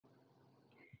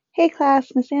Hey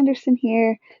class, Miss Anderson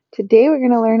here. Today we're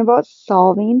going to learn about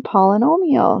solving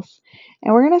polynomials.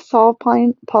 And we're going to solve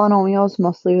polynomials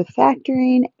mostly with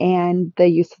factoring and the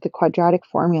use of the quadratic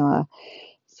formula.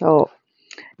 So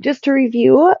just to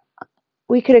review,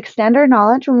 we could extend our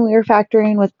knowledge when we were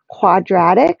factoring with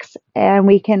quadratics, and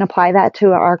we can apply that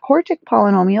to our quartic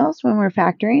polynomials when we're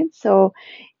factoring. So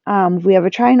we have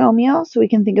a trinomial, so we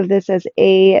can think of this as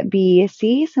A, B,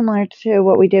 C, similar to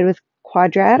what we did with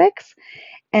quadratics.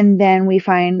 And then we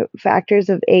find factors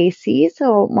of AC,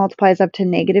 so it multiplies up to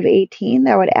negative 18.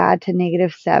 That would add to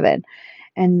negative 7,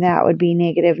 and that would be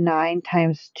negative 9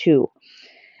 times 2.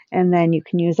 And then you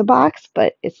can use a box,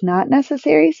 but it's not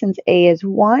necessary since A is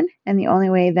 1, and the only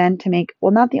way then to make,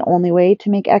 well, not the only way to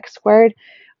make x squared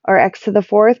or x to the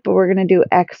fourth, but we're going to do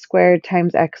x squared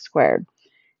times x squared.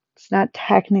 It's not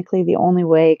technically the only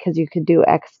way because you could do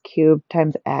x cubed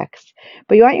times x,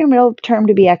 but you want your middle term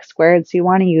to be x squared, so you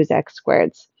want to use x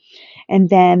squareds. And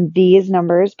then these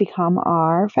numbers become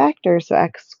our factors, so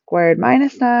x squared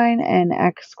minus 9 and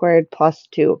x squared plus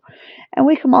 2. And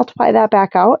we can multiply that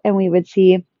back out, and we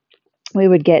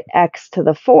would get x to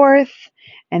the fourth,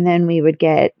 and then we would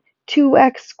get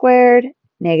 2x squared,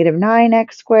 negative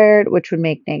 9x squared, which would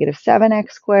make negative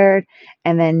 7x squared,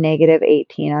 and then negative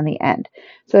 18 on the end.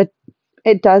 So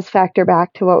it does factor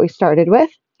back to what we started with.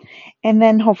 And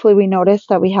then hopefully we notice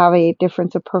that we have a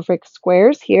difference of perfect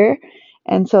squares here.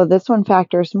 And so this one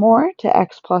factors more to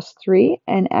x plus 3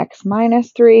 and x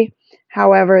minus 3.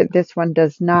 However, this one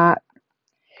does not,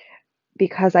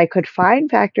 because I could find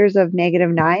factors of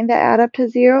negative 9 that add up to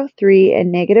 0, 3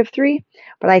 and negative 3,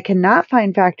 but I cannot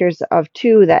find factors of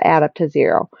 2 that add up to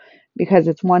 0 because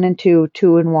it's 1 and 2,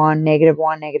 2 and 1, negative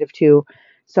 2.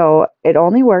 So it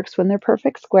only works when they're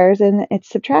perfect squares and it's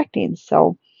subtracting.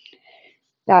 So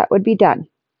that would be done.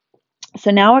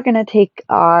 So now we're going to take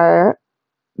our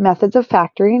methods of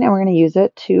factoring and we're going to use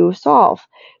it to solve.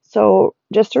 So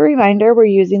just a reminder, we're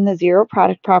using the zero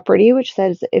product property, which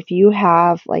says if you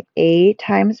have like A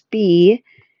times B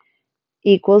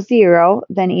equals 0,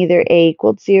 then either A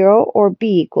equals 0 or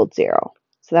B equals 0.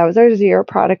 So that was our zero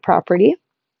product property,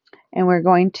 and we're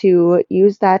going to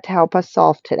use that to help us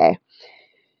solve today.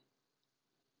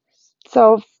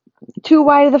 So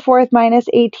 2y to the fourth minus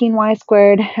 18y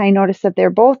squared, I notice that they're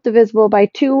both divisible by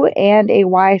 2 and a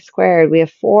y squared. We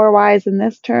have 4 y's in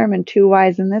this term and 2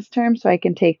 y's in this term, so I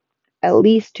can take at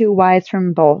least 2 y's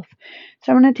from both.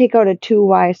 So I'm going to take out a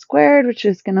 2y squared, which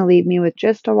is going to leave me with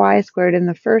just a y squared in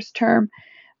the first term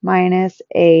minus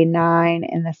a 9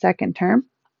 in the second term.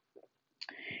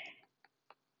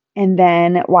 And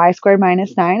then y squared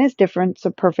minus 9 is difference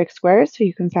of perfect squares, so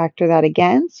you can factor that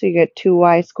again. So you get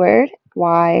 2y squared,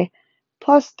 y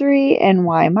plus 3 and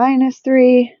y minus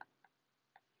 3.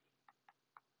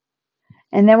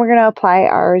 And then we're going to apply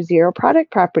our zero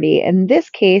product property. In this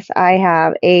case, I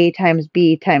have a times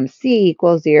b times c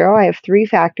equals 0. I have three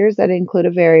factors that include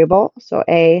a variable, so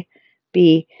a,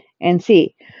 b, and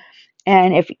c.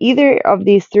 And if either of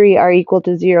these three are equal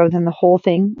to 0, then the whole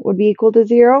thing would be equal to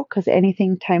 0 because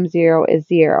anything times 0 is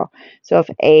 0. So if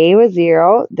a was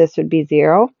 0, this would be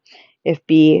 0. If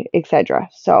b, etc.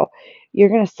 So you're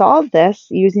going to solve this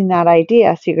using that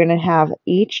idea. So you're going to have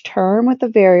each term with a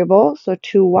variable. So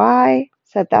 2y,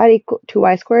 set that equal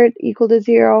 2y squared equal to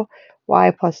 0,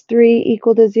 y plus 3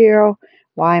 equal to 0,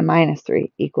 y minus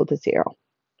 3 equal to 0.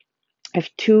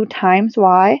 If 2 times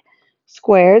y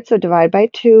squared, so divide by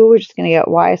 2, we're just going to get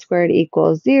y squared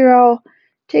equals 0.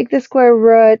 Take the square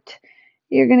root,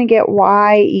 you're going to get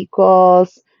y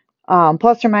equals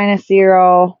plus or minus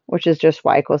 0, which is just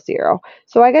y equals 0.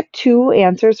 So I got two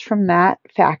answers from that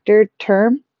factored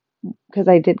term because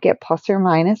I did get plus or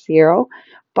minus 0,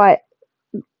 but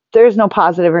there's no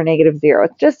positive or negative 0.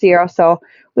 It's just 0. So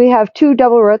we have two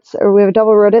double roots, or we have a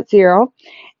double root at 0.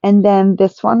 And then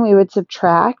this one we would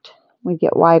subtract. We'd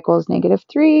get y equals negative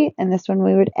 3, and this one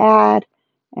we would add,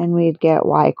 and we'd get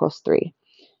y equals 3.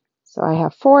 So I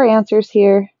have four answers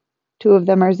here. Two of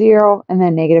them are 0, and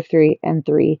then negative 3 and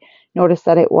 3. Notice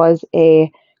that it was a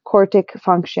quartic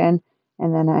function,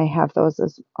 and then I have those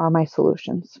as are my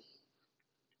solutions.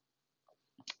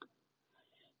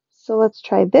 So let's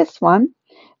try this one.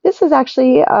 This is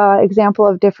actually an example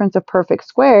of difference of perfect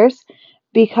squares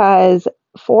because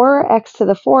 4x to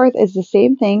the fourth is the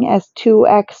same thing as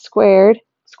 2x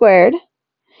squared,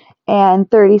 and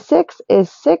 36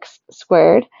 is 6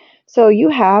 squared. So you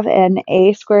have an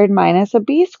a squared minus a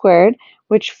b squared,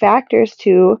 which factors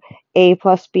to a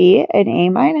plus b and a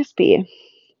minus b.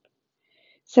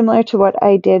 Similar to what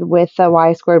I did with the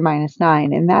y squared minus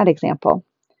 9 in that example.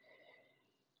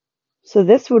 So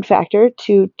this would factor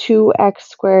to 2x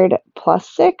squared plus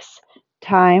 6,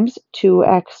 times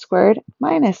 2x squared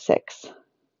minus 6.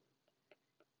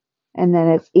 And then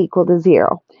it's equal to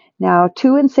 0. Now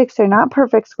 2 and 6 are not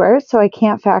perfect squares, so I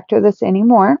can't factor this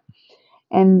anymore.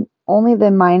 And only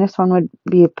the minus 1 would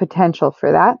be a potential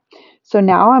for that. So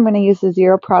now I'm going to use the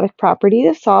zero product property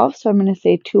to solve. So I'm going to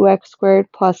say 2x squared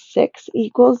plus 6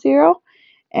 equals 0,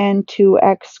 and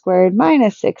 2x squared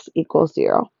minus 6 equals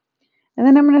 0. And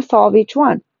then I'm going to solve each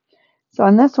one. So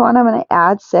on this one, I'm going to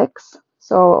add 6.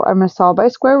 So I'm going to solve by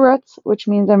square roots, which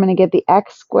means I'm going to get the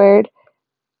x squared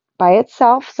by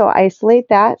itself. So isolate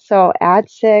that. So add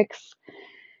 6.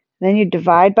 Then you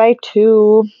divide by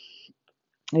 2.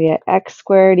 We get x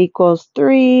squared equals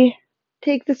 3.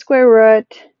 Take the square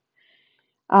root.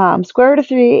 Square root of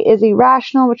 3 is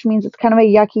irrational, which means it's kind of a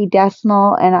yucky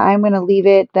decimal, and I'm going to leave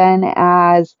it then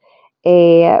as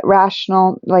a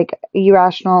rational, like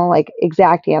irrational, like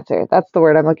exact answer. That's the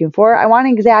word I'm looking for. I want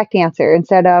an exact answer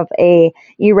instead of a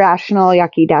irrational,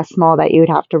 yucky decimal that you would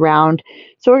have to round.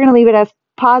 So we're going to leave it as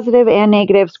positive and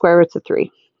negative square roots of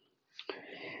 3.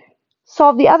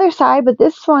 Solve the other side, but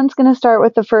this one's going to start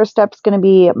with the first step is going to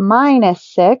be minus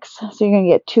 6. So you're going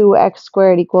to get 2x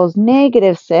squared equals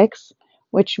negative 6,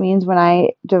 which means when I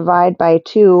divide by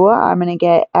 2, I'm going to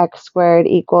get x squared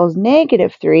equals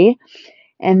negative 3.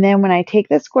 And then when I take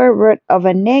the square root of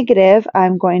a negative,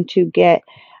 I'm going to get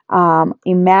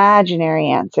imaginary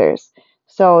answers.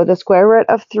 So the square root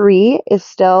of 3 is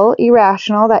still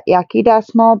irrational, that yucky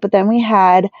decimal, but then we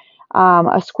had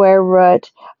a square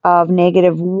root of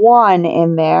negative 1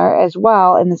 in there as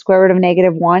well, and the square root of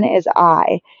negative 1 is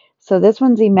I. So this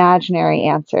one's imaginary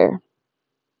answer.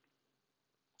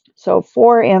 So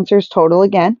 4 answers total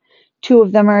again. 2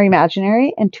 of them are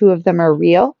imaginary and 2 of them are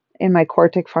real, and my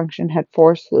quartic function had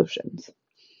 4 solutions.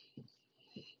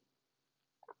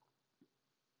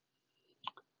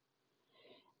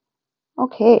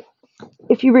 Okay,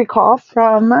 if you recall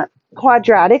from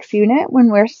quadratics unit, when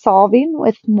we're solving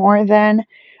with more than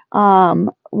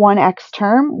one x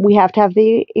term, we have to have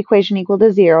the equation equal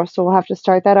to 0. So we'll have to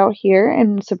start that out here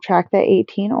and subtract that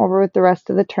 18 over with the rest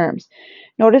of the terms.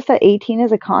 Notice that 18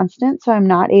 is a constant, so I'm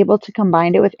not able to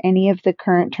combine it with any of the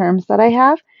current terms that I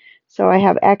have. So I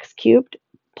have x cubed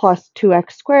plus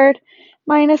 2x squared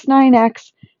minus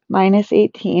 9x minus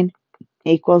 18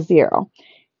 equals 0.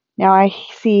 Now I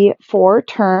see 4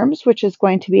 terms, which is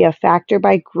going to be a factor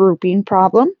by grouping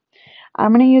problem.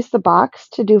 I'm going to use the box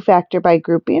to do factor by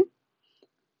grouping,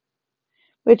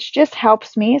 which just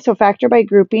helps me. So factor by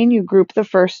grouping, you group the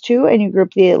first 2 and you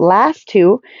group the last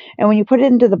 2. And when you put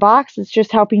it into the box, it's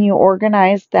just helping you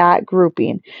organize that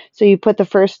grouping. So you put the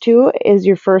first 2 is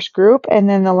your first group, and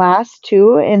then the last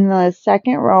 2 in the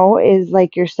second row is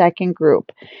like your second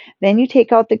group. Then you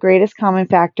take out the greatest common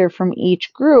factor from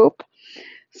each group.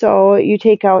 So you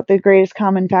take out the greatest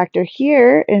common factor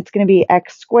here, and it's going to be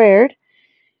x squared.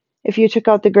 If you took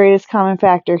out the greatest common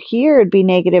factor here, it'd be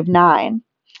negative 9.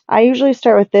 I usually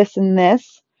start with this and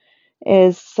this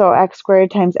is so x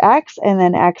squared times x, and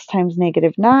then x times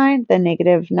negative 9, then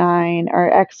negative 9,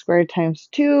 or x squared times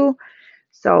 2.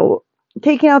 So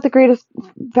taking out the greatest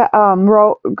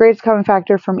common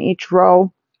factor from each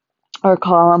row or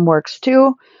column works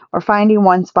too, or finding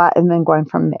one spot and then going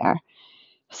from there.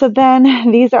 So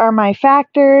then these are my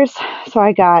factors. So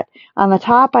I got on the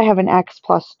top, I have an x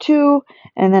plus 2,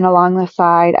 and then along the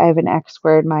side, I have an x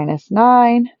squared minus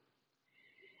 9.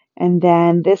 And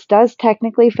then this does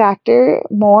technically factor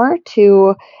more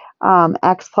to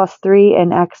x plus 3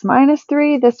 and x minus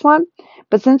 3, this one.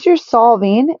 But since you're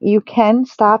solving, you can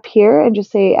stop here and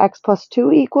just say x plus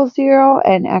 2 equals 0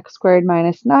 and x squared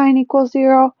minus 9 equals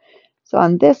 0. So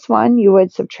on this one, you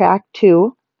would subtract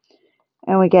 2.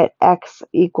 And we get x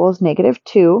equals negative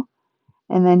 2.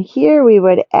 And then here we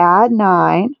would add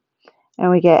 9, and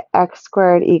we get x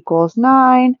squared equals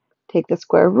 9. Take the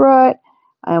square root,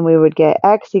 and we would get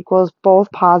x equals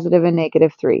both positive and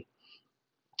negative 3.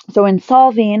 So in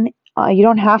solving, you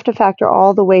don't have to factor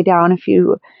all the way down if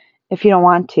you don't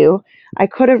want to. I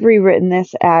could have rewritten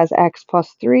this as x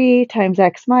plus 3 times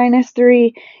x minus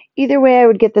 3. Either way, I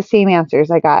would get the same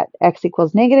answers. I got x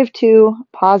equals negative 2,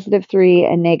 positive 3,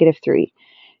 and negative 3.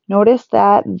 Notice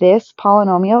that this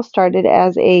polynomial started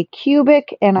as a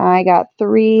cubic, and I got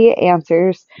 3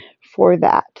 answers for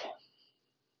that.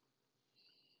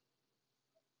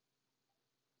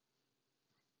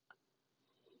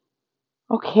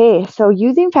 Okay, so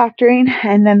using factoring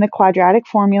and then the quadratic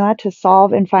formula to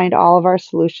solve and find all of our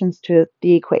solutions to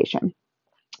the equation.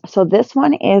 So this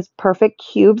one is perfect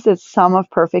cubes. It's sum of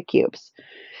perfect cubes.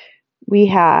 We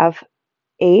have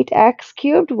 8x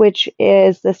cubed, which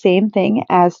is the same thing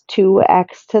as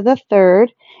 2x to the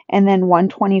third, and then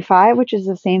 125, which is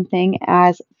the same thing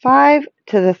as 5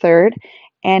 to the third.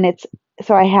 And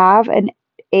so I have an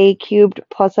a cubed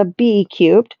plus a b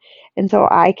cubed, and so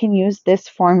I can use this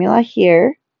formula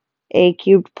here, a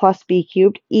cubed plus b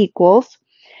cubed equals,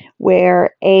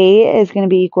 where a is going to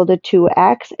be equal to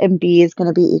 2x and b is going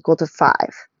to be equal to 5.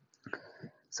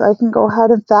 So I can go ahead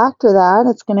and factor that.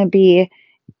 It's going to be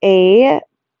a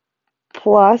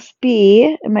plus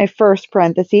b in my first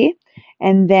parenthesis,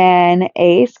 and then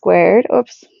a squared,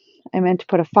 oops, I meant to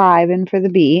put a 5 in for the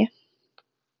b,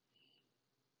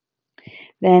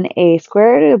 then a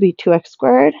squared, it'll be 2x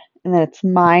squared, and then it's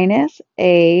minus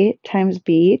a times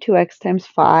b, 2x times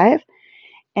 5,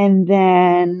 and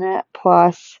then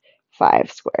plus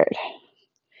 5 squared.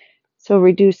 So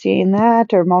reducing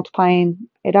that or multiplying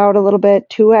it out a little bit,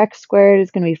 2x squared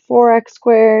is going to be 4x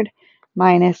squared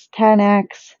minus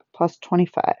 10x plus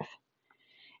 25.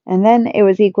 And then it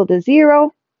was equal to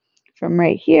 0 from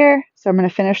right here. So I'm going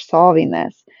to finish solving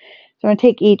this. So I'm going to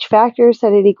take each factor,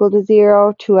 set it equal to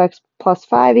 0, 2x plus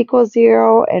 5 equals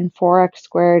 0, and 4x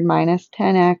squared minus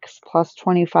 10x plus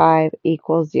 25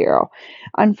 equals 0.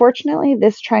 Unfortunately,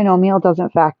 this trinomial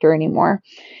doesn't factor anymore.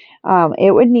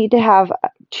 It would need to have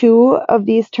 2 of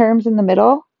these terms in the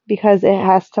middle because it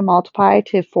has to multiply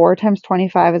to 4 times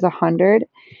 25 is 100,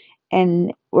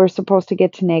 and we're supposed to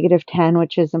get to negative 10,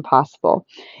 which is impossible.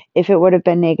 If it would have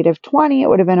been negative 20, it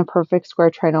would have been a perfect square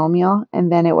trinomial,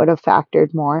 and then it would have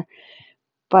factored more,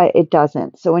 but it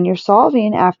doesn't. So when you're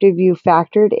solving after you've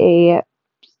factored a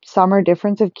sum or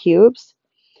difference of cubes,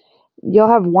 you'll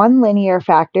have one linear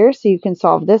factor, so you can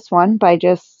solve this one by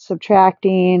just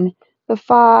subtracting the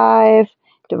 5,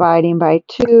 dividing by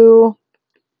 2,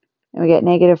 and we get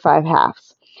negative 5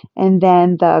 halves. And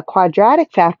then the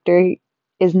quadratic factor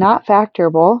is not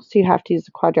factorable, so you have to use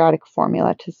the quadratic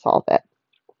formula to solve it.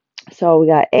 So we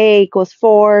got a equals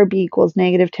 4, b equals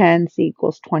negative 10, c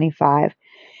equals 25.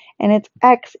 And it's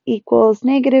x equals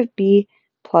negative b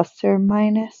plus or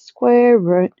minus square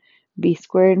root b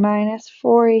squared minus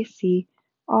 4ac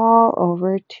all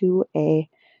over 2a.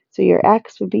 So your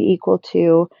x would be equal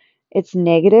to, it's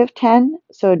negative 10,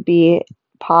 so it'd be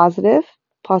positive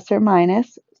plus or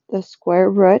minus the square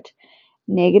root.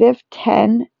 Negative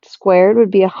 10 squared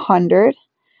would be 100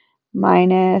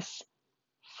 minus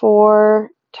 4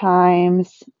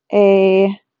 times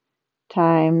a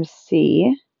times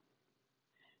c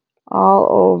all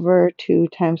over 2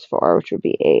 times 4, which would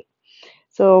be 8.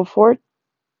 So 4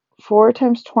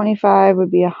 times 25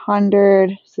 would be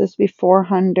 100, so this would be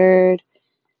 400.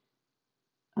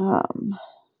 I don't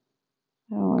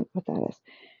know what that is.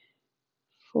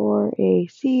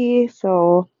 4ac,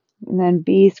 so, and then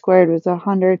b squared was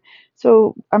 100.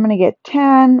 So I'm going to get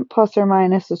 10 plus or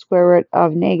minus the square root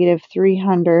of negative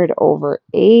 300 over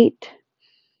 8.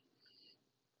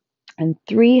 And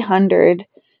 300,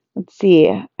 let's see,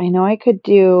 I know I could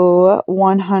do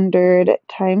 100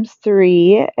 times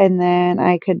 3, and then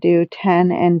I could do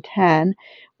 10 and 10,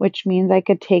 which means I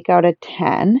could take out a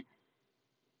 10.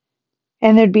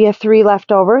 And there'd be a 3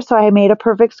 left over, so I made a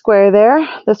perfect square there.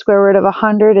 The square root of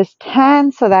 100 is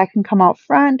 10, so that can come out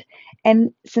front.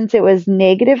 And since it was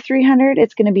negative 300,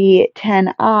 it's going to be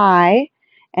 10i,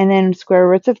 and then square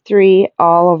roots of 3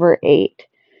 all over 8.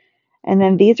 And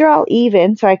then these are all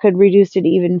even, so I could reduce it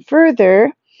even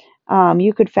further.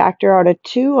 You could factor out a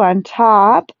 2 on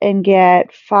top and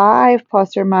get 5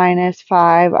 plus or minus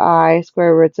 5i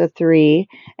square roots of 3.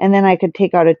 And then I could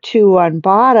take out a 2 on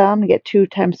bottom and get 2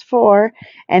 times 4.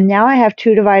 And now I have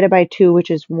 2 divided by 2, which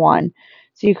is 1.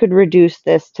 So you could reduce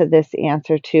this to this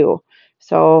answer too.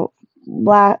 So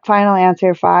final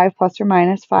answer, 5 plus or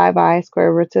minus 5i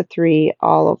square roots of 3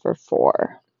 all over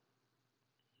 4.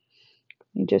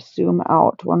 You just zoom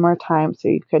out one more time so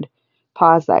you could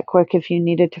pause that quick if you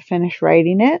needed to finish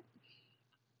writing it.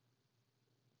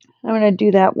 I'm going to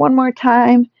do that one more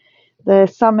time. The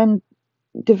sum and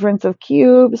difference of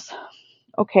cubes.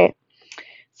 Okay,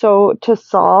 so to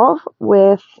solve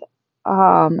with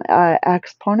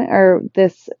exponent or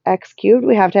this x cubed,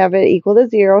 we have to have it equal to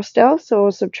 0 still. So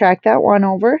we'll subtract that 1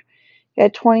 over.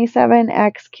 Get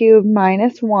 27x cubed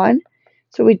minus 1.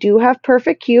 So we do have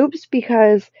perfect cubes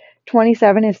because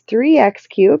 27 is 3x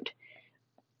cubed.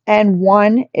 And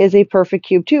 1 is a perfect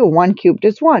cube too. 1 cubed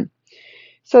is 1.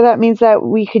 So that means that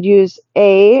we could use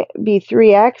a be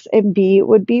 3x and b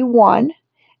would be 1.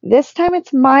 This time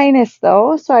it's minus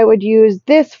though, so I would use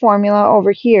this formula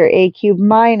over here, a cubed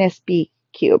minus b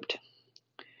cubed.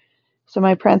 So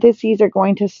my parentheses are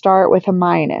going to start with a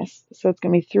minus. So it's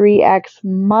going to be 3x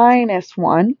minus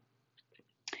 1.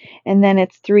 And then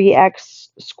it's 3x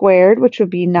squared, which would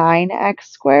be 9x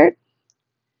squared.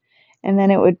 And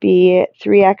then it would be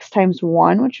 3x times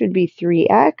 1, which would be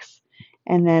 3x.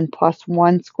 And then plus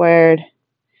 1 squared,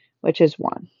 which is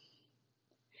 1,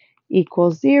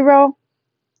 equals 0.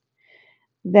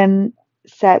 Then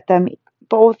set them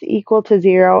both equal to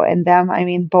 0, and them, I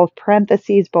mean both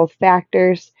parentheses, both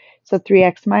factors. So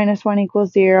 3x minus 1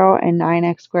 equals 0, and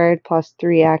 9x squared plus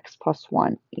 3x plus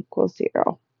 1 equals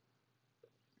 0.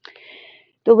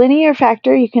 The linear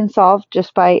factor you can solve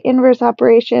just by inverse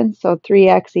operations. So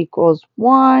 3x equals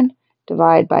 1,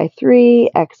 divide by 3,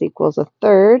 x equals a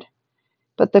third.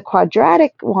 But the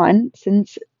quadratic one,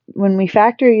 since when we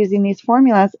factor using these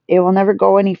formulas, it will never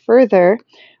go any further.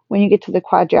 When you get to the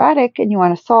quadratic and you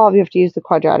want to solve, you have to use the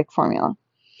quadratic formula.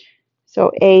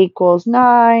 So a equals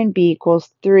 9, b equals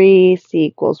 3, c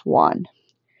equals 1.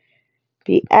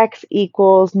 Bx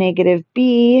equals negative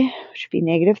b, which should be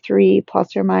negative 3,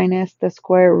 plus or minus the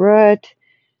square root.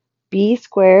 B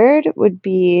squared would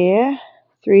be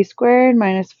 3 squared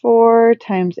minus 4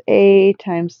 times a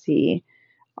times c,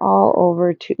 all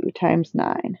over 2 times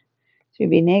 9. So it would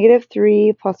be negative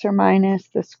 3 plus or minus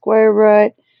the square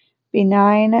root, be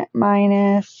 9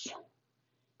 minus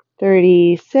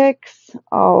 36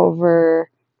 all over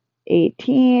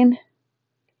 18.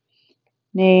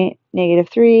 Negative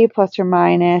 3 plus or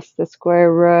minus the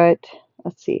square root,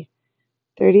 let's see,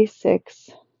 36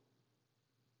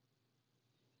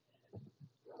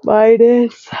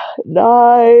 minus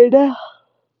 9.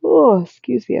 Oh,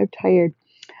 excuse me, I'm tired.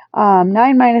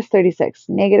 9 minus 36,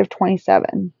 negative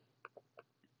 27,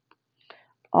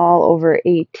 all over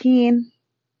 18.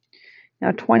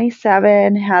 Now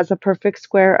 27 has a perfect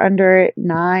square under it,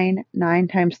 9. 9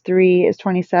 times 3 is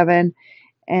 27.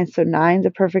 And so 9 is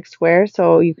a perfect square,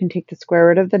 so you can take the square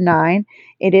root of the 9.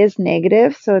 It is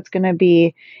negative, so it's going to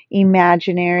be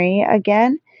imaginary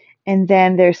again. And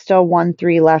then there's still 1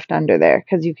 3 left under there,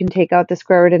 because you can take out the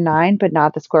square root of 9, but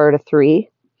not the square root of 3.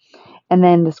 And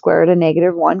then the square root of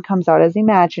negative 1 comes out as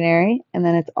imaginary, and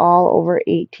then it's all over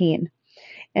 18.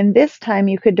 And this time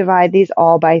you could divide these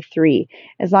all by 3.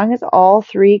 As long as all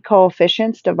 3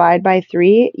 coefficients divide by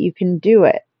 3, you can do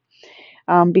it.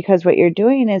 Because what you're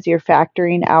doing is you're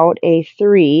factoring out a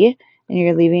 3, and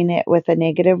you're leaving it with a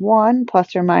negative 1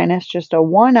 plus or minus just a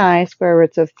 1i square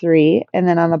roots of 3. And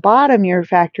then on the bottom, you're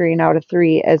factoring out a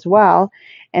 3 as well.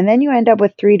 And then you end up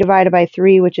with 3 divided by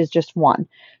 3, which is just 1.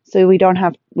 So we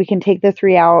can take the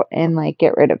 3 out and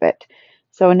get rid of it.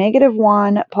 So negative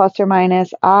 1 plus or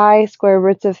minus I square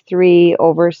roots of 3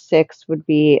 over 6 would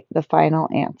be the final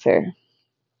answer.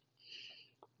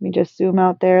 Let me just zoom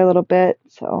out there a little bit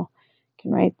so I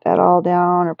can write that all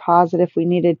down or pause it if we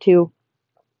needed to.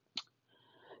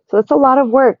 So it's a lot of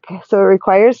work. So it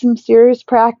requires some serious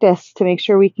practice to make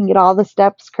sure we can get all the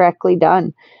steps correctly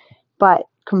done, but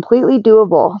completely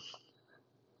doable.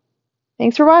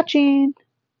 Thanks for watching.